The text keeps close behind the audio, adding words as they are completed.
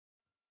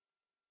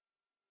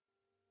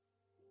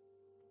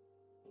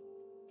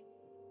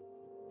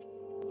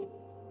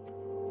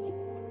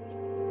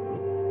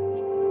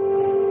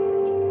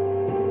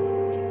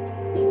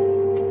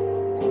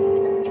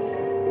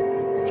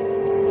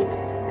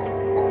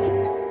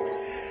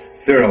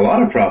There are a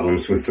lot of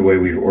problems with the way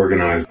we've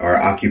organized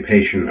our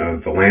occupation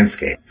of the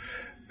landscape.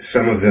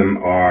 Some of them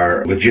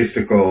are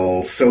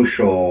logistical,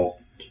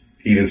 social,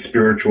 even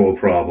spiritual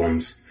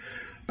problems,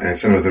 and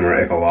some of them are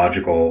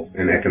ecological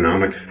and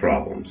economic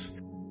problems.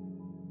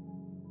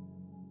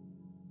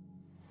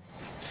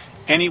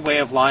 Any way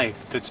of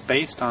life that's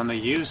based on the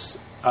use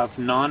of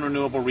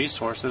non-renewable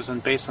resources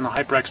and based on the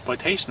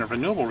hyper-exploitation of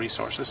renewable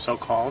resources,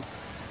 so-called,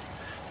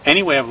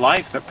 any way of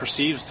life that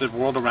perceives the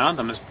world around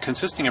them as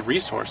consisting of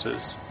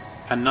resources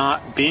and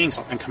not beings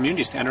and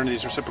communities to enter into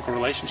these reciprocal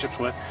relationships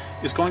with,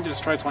 is going to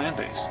destroy its land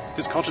base.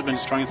 This culture has been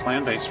destroying its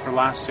land base for the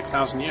last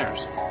 6,000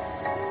 years.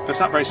 That's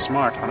not very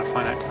smart on a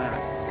finite planet.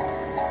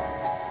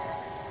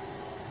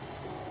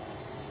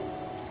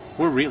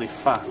 We're really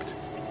fucked.